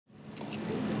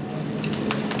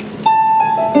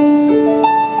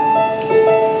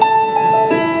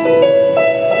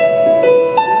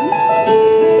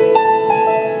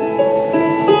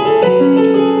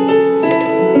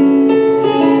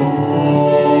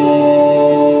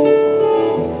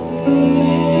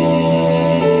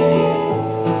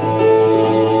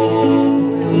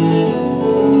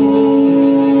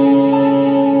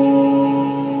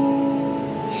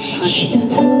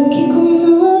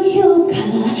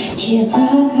消えたか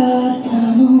った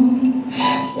の。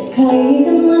世界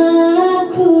が真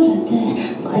っ暗で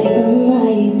毎晩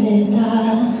泣いてた。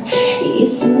いっ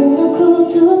そのこ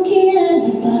と消え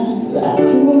れば楽な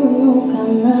のか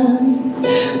な。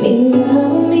みん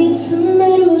なを見つ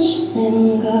める視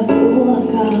線が怖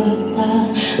かった。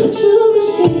美し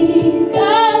かった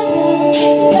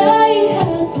時代が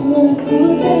辛く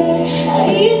て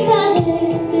愛され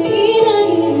ていない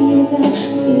のが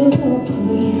すごく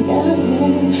嫌で、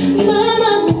ママ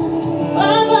もパ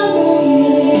パもね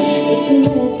見つめて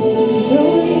るの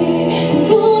に心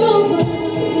は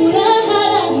裏腹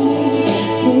に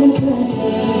遠ざけ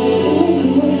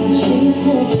ることして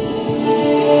る。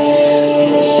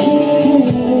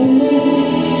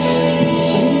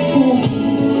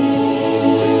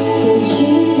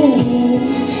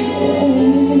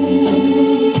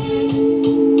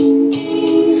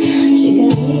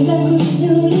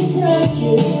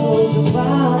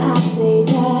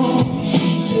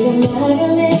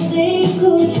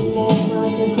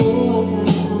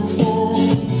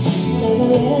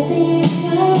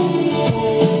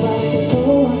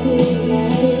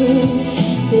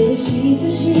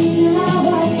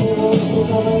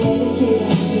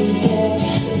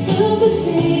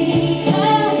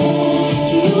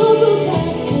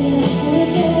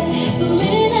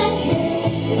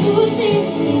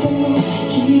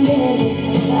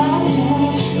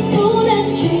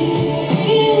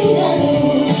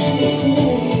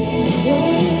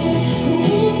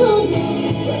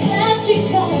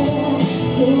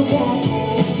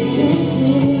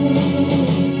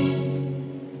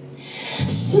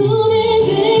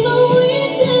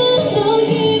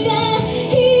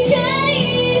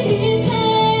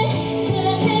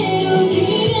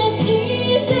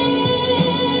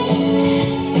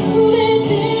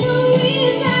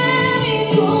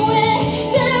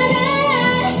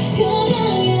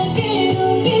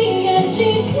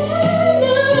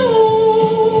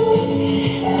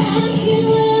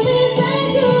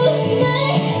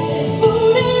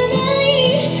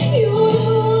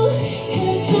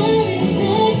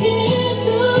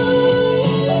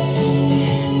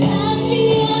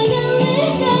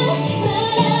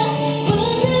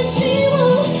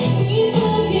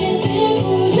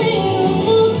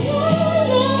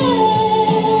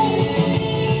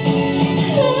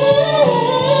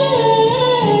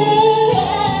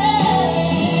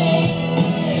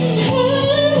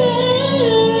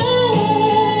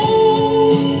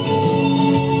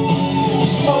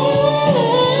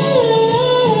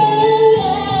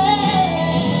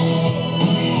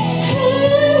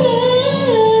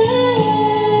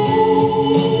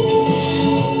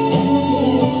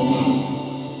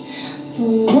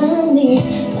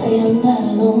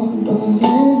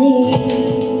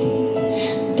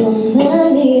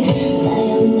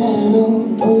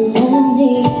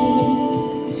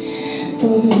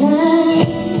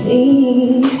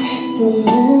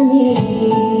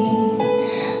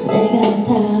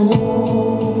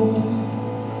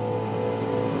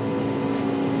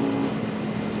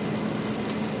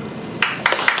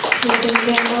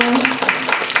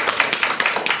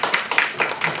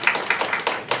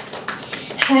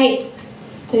はい、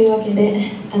というわけで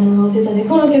実はね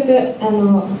この曲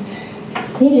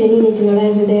22日のラ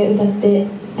イブで歌ってちょ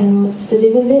っと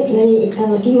自分で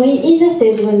今言い出し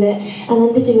て自分でな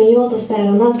んで自分言おうとしたん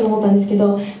やろうなと思ったんですけ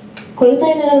ど、これ歌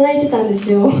いながら泣いてたんで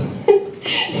すよそう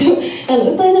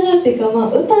歌いながらっていうか、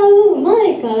歌う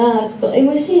前からちょっと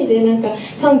MC でなんか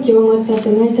感極まっちゃって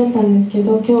泣いちゃったんですけ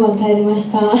ど、今日は耐えれまし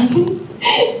たっ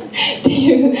て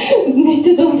いうめっ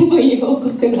ちゃどうでもいい報告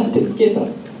なんですけど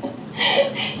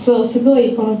そう、すご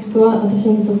いこの曲は私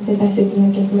にとって大切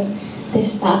な曲で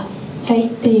した。はい、っ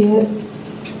ていう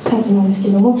感じなんですけ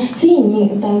ども、次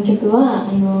に歌う曲は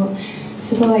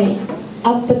すごい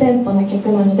アップテンポな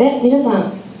曲なので、皆さ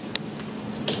ん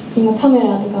今カメ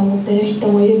ラとか持ってる人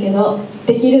もいるけど、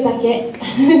できるだけ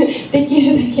でき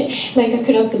るだけなんか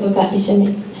クロックとか一緒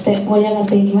にして盛り上がっ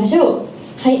ていきましょう。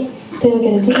はい、というわけ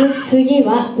で次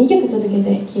は2曲続け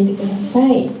て聴いてくださ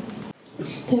い。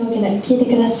というわけで聴いて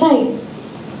ください。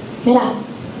メラ。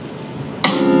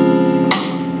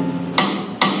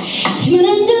暇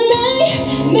なんじゃない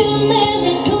メラメ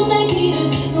ラとだける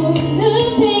もう塗っ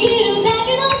ているだ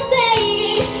けのせ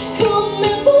い、こんな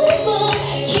僕も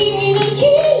君のヒー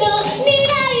ローに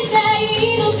なりたい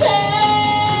のさ。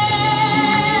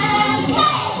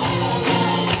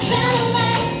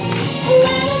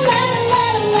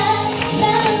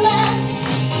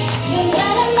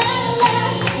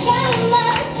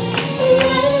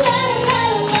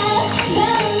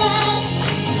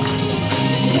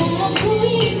かっこい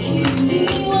い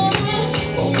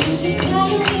君は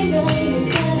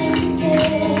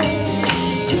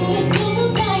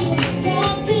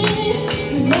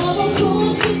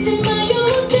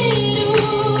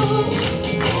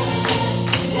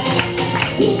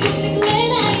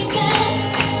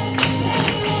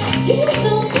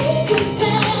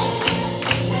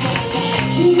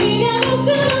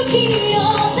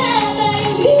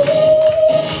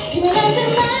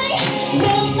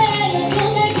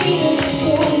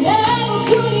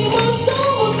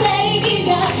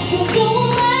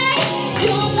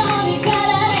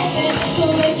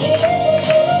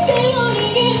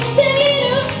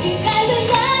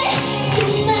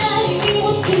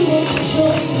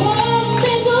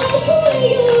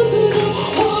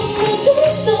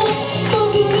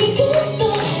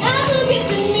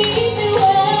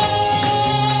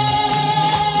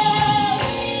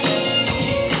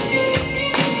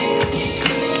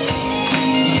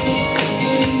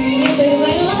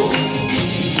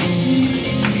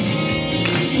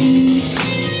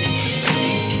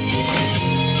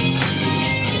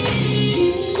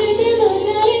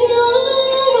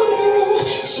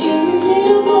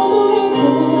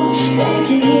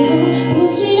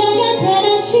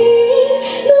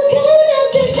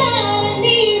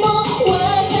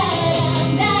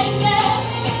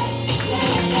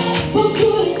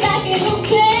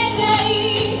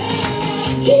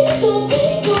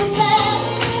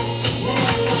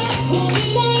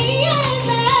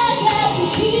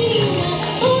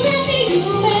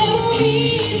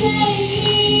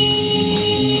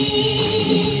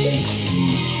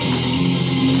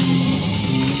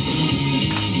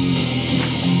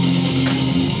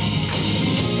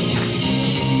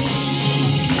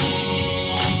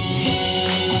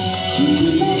今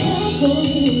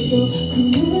恋と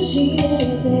苦しめ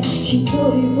て一人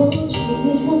ぼっち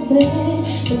にさせ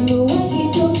たのはきっ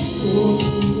と僕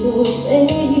のせい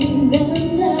な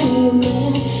んだよね。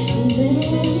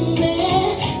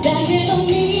だけど見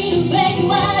るべき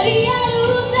はリアル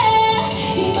で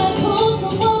今こそ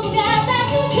僕が助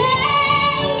け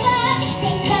るんだ。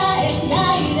抱えな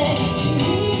いで信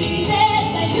じて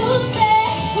頼って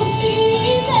ほしい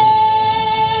ね。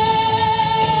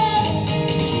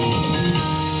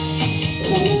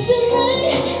なんじゃな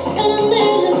い雨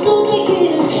だとできる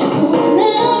こんな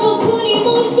僕にも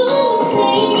そのせ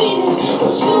いに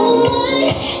もしょうもな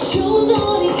い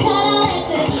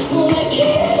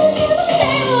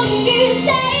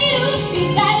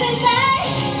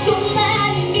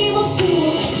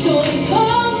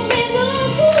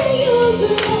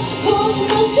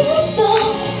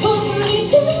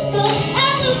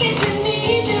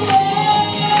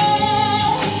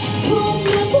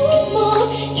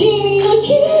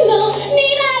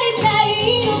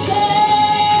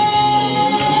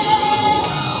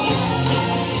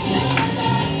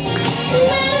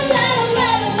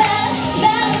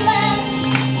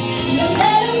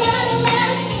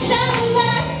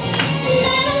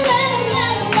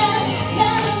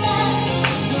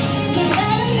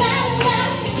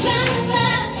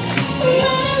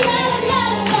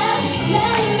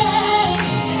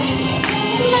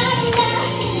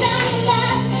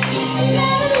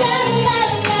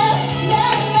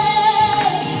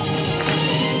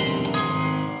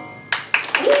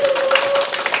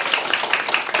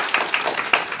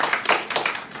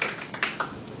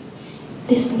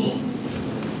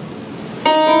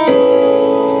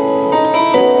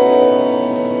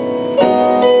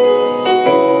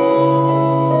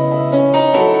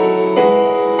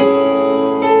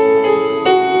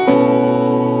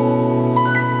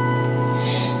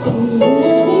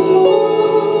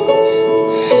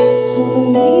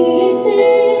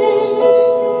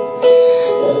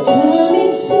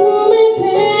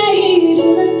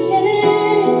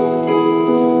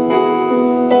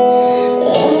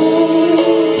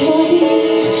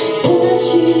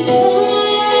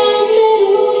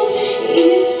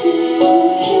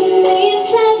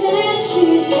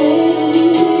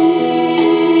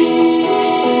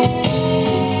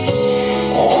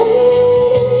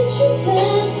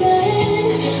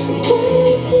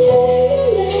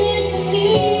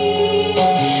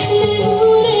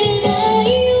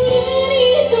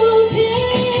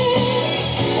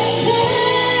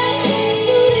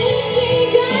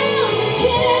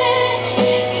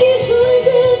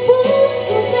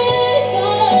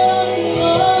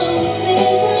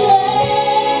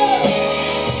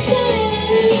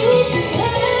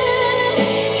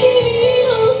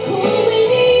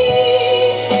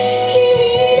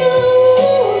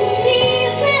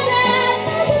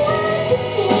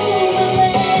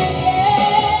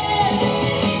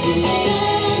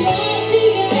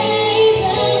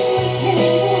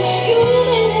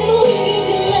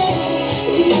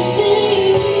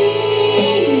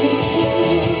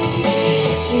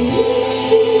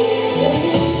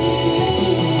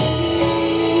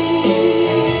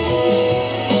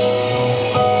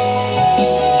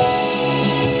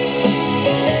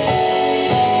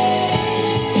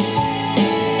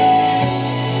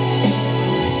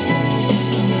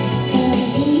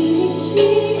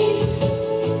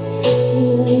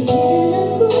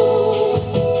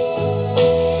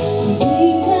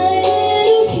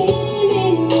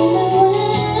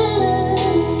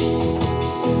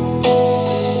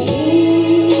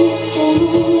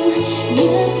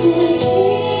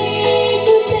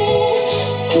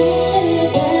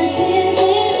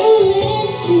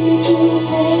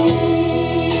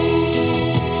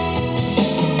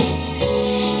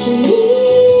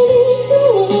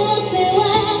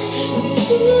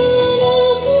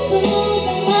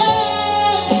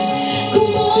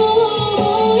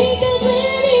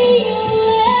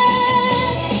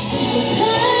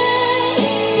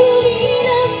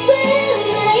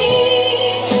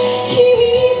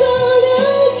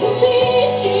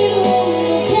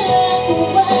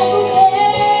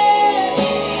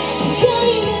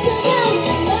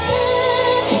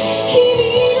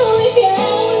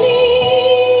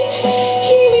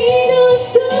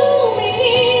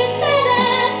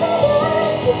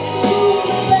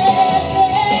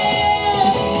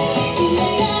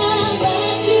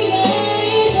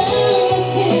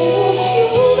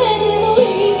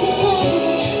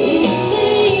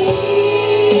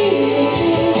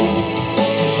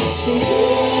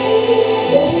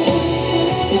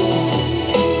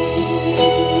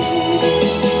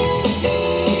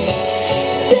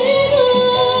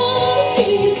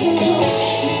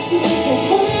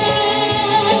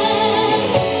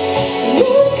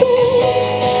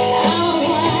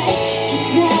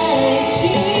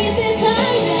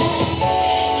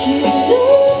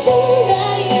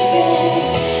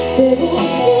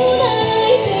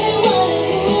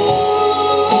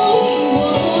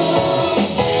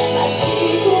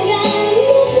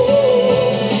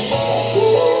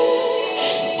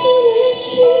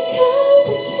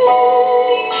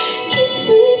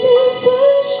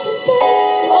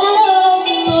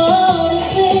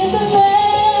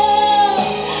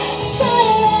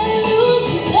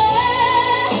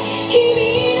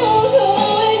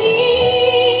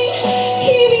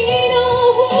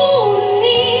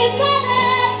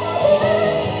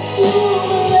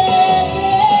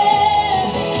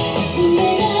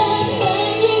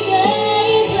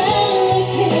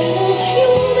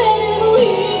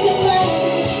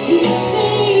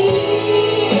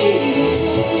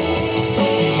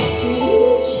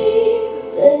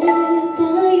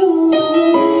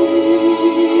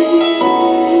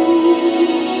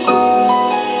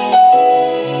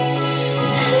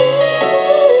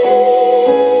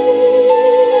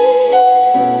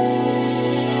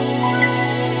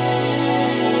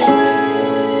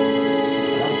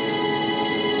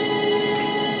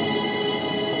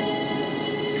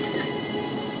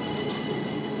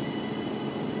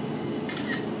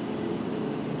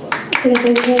りが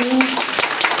とうございます。